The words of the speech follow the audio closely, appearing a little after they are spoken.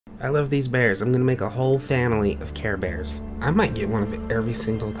I love these bears. I'm gonna make a whole family of Care Bears. I might get one of every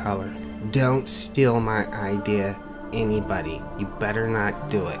single color. Don't steal my idea, anybody. You better not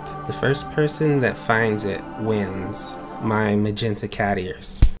do it. The first person that finds it wins my magenta cat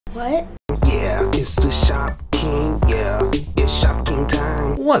ears. What? Yeah, it's the Shopking. Yeah, it's Shopking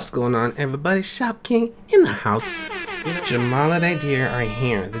time. What's going on, everybody? Shopking in the house. Jamalidae deer are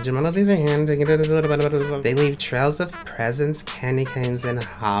here. The Jamalidaes are here. They leave trails of presents, candy canes, and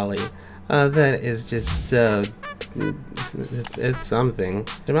holly. That is just so... it's something.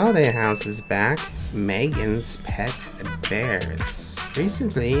 Jamalidae house is back. Megan's pet bears.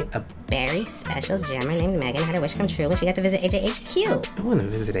 Recently, a very special jammer named Megan had her wish come true when she got to visit AJHQ. I want to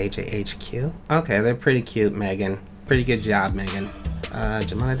visit AJHQ. Okay, they're pretty cute, Megan. Pretty good job, Megan.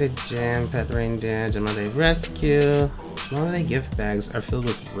 Jamalidae Jam, Pet Reindeer, Jamalidae Rescue. Jamalidae gift bags are filled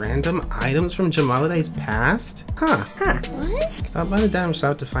with random items from Jamalidae's past? Huh. What? Stop by the diamond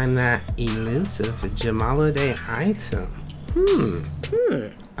shop to find that elusive Jamalidae item.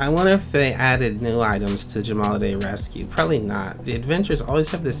 I wonder if they added new items to Jamalidae Rescue. Probably not. The adventures always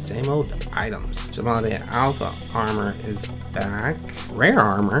have the same old items. Jamalidae Alpha armor is back. Rare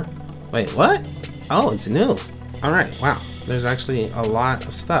armor? Wait, what? Oh, it's new. Alright, wow. There's actually a lot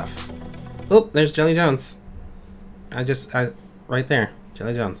of stuff. Oh, there's Jelly Jones. Right there,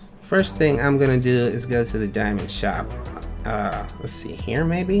 Jelly Jones. First thing I'm gonna do is go to the diamond shop. Let's see, here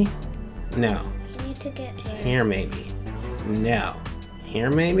maybe? No. You need to get Here maybe? No.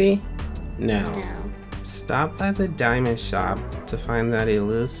 Here maybe? No. Stop by the diamond shop to find that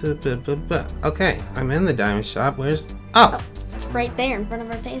elusive... Okay, I'm in the diamond shop. Where's... Oh! It's right there in front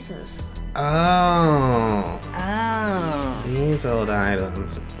of our faces. Oh. Oh. These old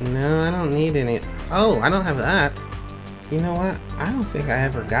items. No, I don't need any. Oh, I don't have that. You know what? I don't think I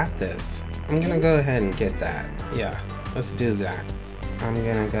ever got this. I'm gonna go ahead and get that. Yeah, let's do that. I'm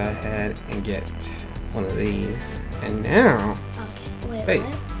gonna go ahead and get one of these. And now... Okay, wait,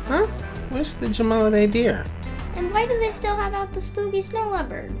 what? huh? Where's the Jamalidae deer? And why do they still have out the spooky snow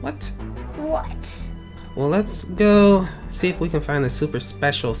leopard? What? What? Well, let's go see if we can find the super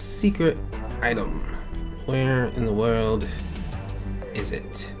special secret item. Where in the world is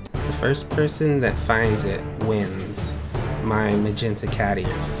it? The first person that finds it wins my magenta cat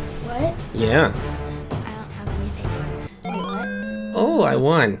ears. What? Yeah. I don't have anything. Wait, what? Oh, I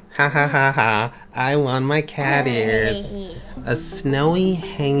won. Ha ha ha ha. I won my cat ears. A snowy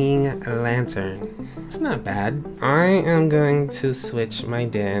hanging lantern. It's not bad. I am going to switch my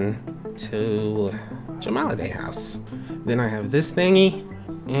den to Jamalidae house. Then I have this thingy,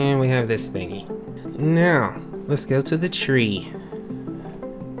 and we have this thingy. Now, let's go to the tree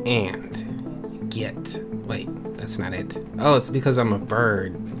and get... Wait, that's not it. Oh, it's because I'm a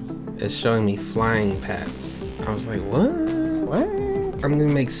bird. It's showing me flying pets. I was like, what? What? I'm gonna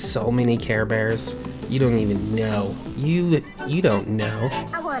make so many Care Bears. You don't even know. You don't know.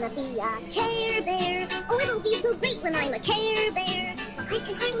 I wanna be a Care Bear. Oh, it'll be so great when I'm a Care Bear. I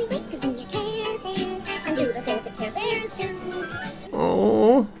can hardly wait to be a Care Bear and do the things that Care Bears do.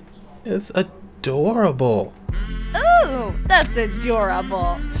 Oh, it's adorable. Ooh, that's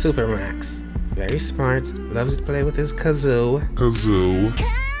adorable. Super Max, very smart, loves to play with his kazoo.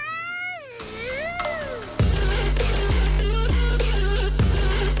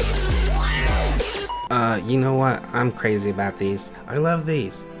 You know what? I'm crazy about these. I love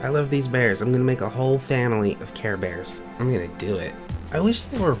these. I love these bears. I'm gonna make a whole family of Care Bears. I'm gonna do it. I wish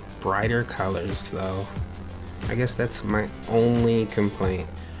they were brighter colors though. I guess that's my only complaint.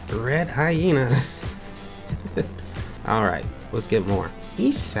 Red hyena. Alright, let's get more.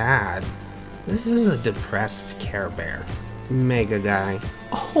 He's sad. This is a depressed Care Bear. Mega guy.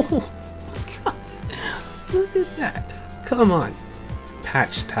 Oh my god. Look at that. Come on.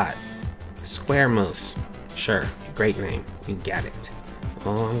 Patch Tot. Square Moose. Sure, great name. You get it.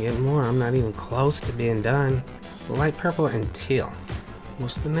 Oh, I'm getting more. I'm not even close to being done. Light purple and teal.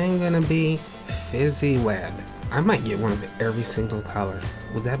 What's the name gonna be? Fizzy Web. I might get one of every single color.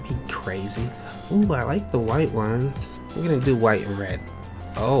 Would that be crazy? Ooh, I like the white ones. I'm gonna do white and red.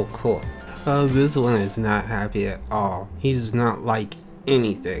 Oh, cool. Oh, this one is not happy at all. He does not like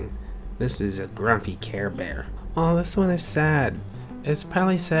anything. This is a grumpy Care Bear. Oh, this one is sad. It's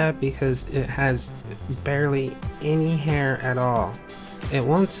probably sad because it has barely any hair at all. It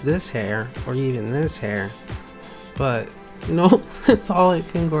wants this hair, or even this hair, but nope, that's all it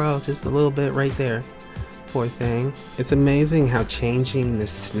can grow, just a little bit right there. Poor thing. It's amazing how changing the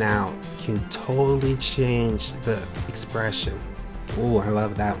snout can totally change the expression. Ooh, I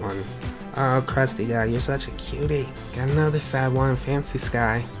love that one. Oh, Krusty guy, you're such a cutie. Got another sad one, Fancy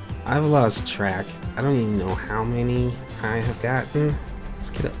Sky. I've lost track. I don't even know how many I have gotten. Let's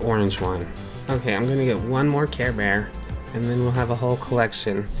get an orange one. Okay, I'm gonna get one more Care Bear, and then we'll have a whole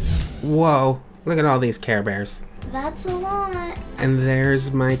collection. Whoa, look at all these Care Bears. That's a lot. And there's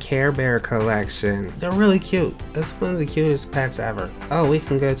my Care Bear collection. They're really cute. That's one of the cutest pets ever. Oh, we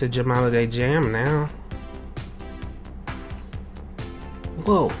can go to Jamaliday Jam now.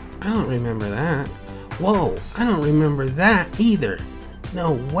 Whoa, I don't remember that. Whoa, I don't remember that either.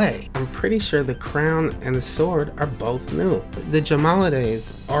 No way. I'm pretty sure the crown and the sword are both new. The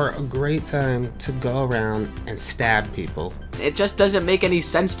Jamalidays are a great time to go around and stab people. It just doesn't make any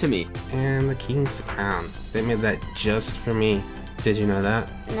sense to me. And the king's crown. They made that just for me. Did you know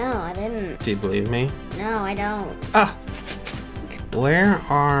that? No, I didn't. Do you believe me? No, I don't. Ah! Where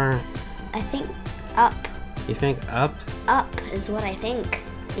are... I think up. You think up? Up is what I think.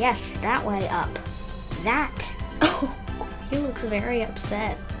 Yes, that way up. That. Oh, he looks very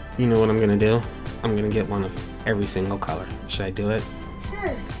upset. You know what I'm gonna do? I'm gonna get one of every single color. Should I do it?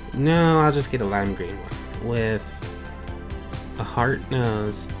 Sure. No, I'll just get a lime green one with a heart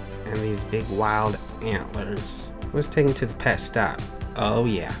nose and these big wild antlers. Let's take him to the pet stop. Oh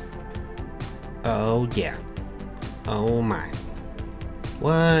yeah. Oh yeah. Oh my.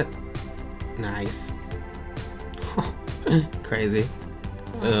 What? Nice. Crazy.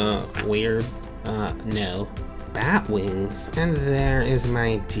 Weird. No. Bat wings. And there is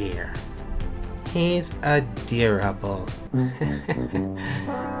my deer. He's adorable.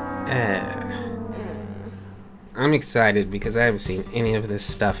 I'm excited because I haven't seen any of this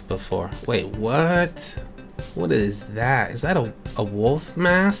stuff before. Wait, what? What is that? Is that a wolf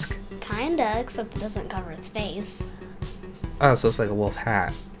mask? Kinda, except it doesn't cover its face. Oh, so it's like a wolf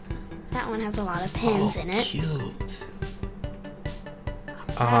hat. That one has a lot of pins in it. Cute.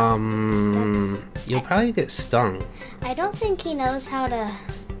 That's- You'll probably get stung. I don't think he knows how to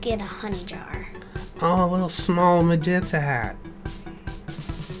get a honey jar. Oh, a little small magenta hat.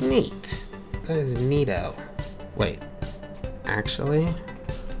 Neat. That is neato. Wait, actually,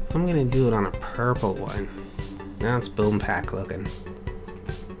 I'm gonna do it on a purple one. Now it's boom pack looking.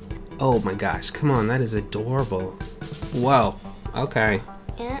 Oh my gosh, come on, that is adorable. Whoa, okay.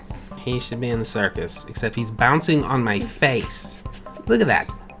 Yeah. He should be in the circus, except he's bouncing on my face. Look at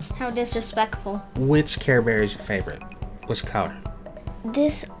that. How disrespectful. Which Care Bear is your favorite? Which color?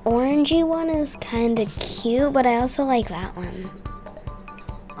 This orangey one is kinda cute, but I also like that one.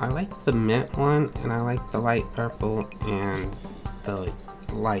 I like the mint one, and I like the light purple and the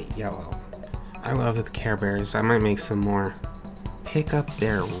light yellow. I love the Care Bears. I might make some more. Pick up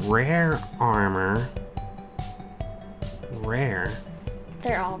their rare armor. Rare?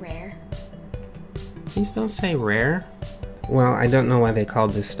 They're all rare. Please don't say rare. Well, I don't know why they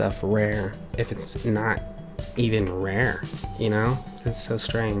called this stuff rare if it's not even rare, you know? It's so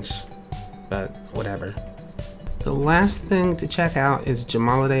strange, but whatever. The last thing to check out is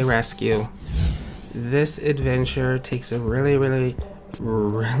Jamaliday Rescue. This adventure takes a really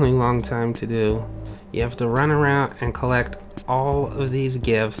long time to do. You have to run around and collect all of these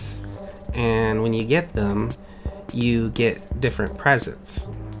gifts, and when you get them, you get different presents.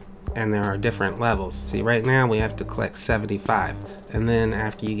 And there are different levels. See, right now we have to collect 75. And then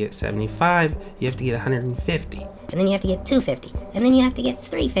after you get 75, you have to get 150. And then you have to get 250. And then you have to get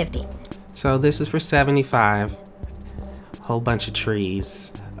 350. So this is for 75. Whole bunch of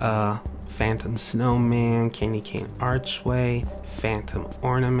trees. Phantom Snowman, Candy Cane Archway, Phantom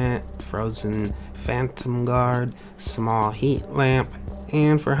Ornament, Frozen Phantom Guard, Small Heat Lamp,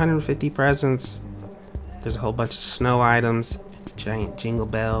 and for 150 presents, there's a whole bunch of snow items. Giant Jingle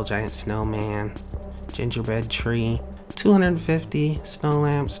Bell, Giant Snowman, Gingerbread Tree, 250, Snow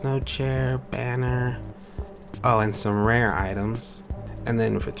Lamp, Snow Chair, Banner, oh, and some rare items. And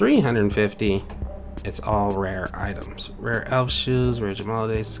then for 350, it's all rare items. Rare elf shoes, rare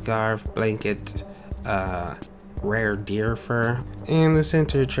Jamaliday scarf, blanket, rare deer fur, and the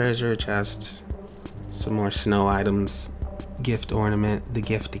center treasure chest. Some more snow items, gift ornament, the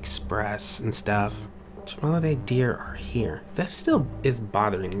gift express and stuff. Jamaliday deer are here. That still is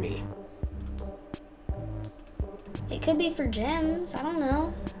bothering me. It could be for gems. I don't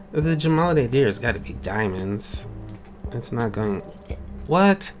know. The Jamaliday deer has got to be diamonds. It's not going...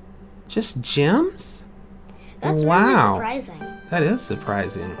 What? Just gems? That's wow. really surprising. That is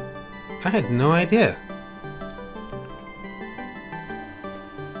surprising. I had no idea.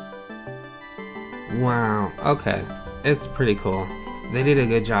 Wow. Okay. It's pretty cool. They did a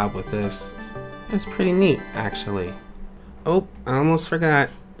good job with this. It's pretty neat, actually. Oh, I almost forgot.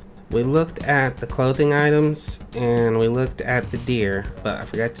 We looked at the clothing items and we looked at the deer, but I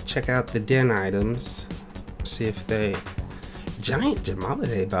forgot to check out the den items. See if they... Giant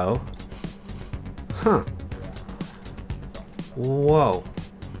Jamaliday bow? Huh. Whoa.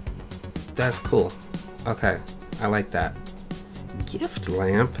 That's cool. Okay, I like that. Gift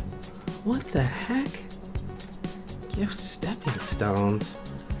lamp? What the heck? Gift stepping stones.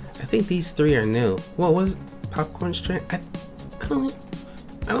 I think these 3 are new. What was popcorn strand? I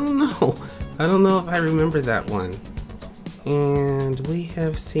don't know. I don't know if I remember that one. And we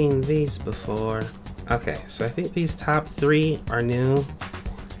have seen these before. Okay, so I think these top 3 are new.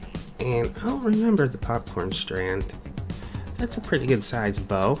 And I don't remember the popcorn strand. That's a pretty good size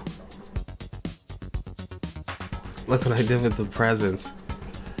bow. Look what I did with the presents.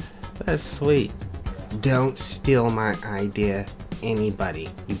 That's sweet. Don't steal my idea, anybody.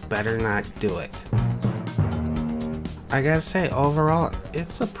 You better not do it. I gotta say, overall,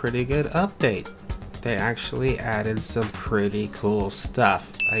 it's a pretty good update. They actually added some pretty cool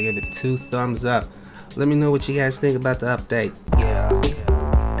stuff. I give it 2 thumbs up. Let me know what you guys think about the update. Yeah.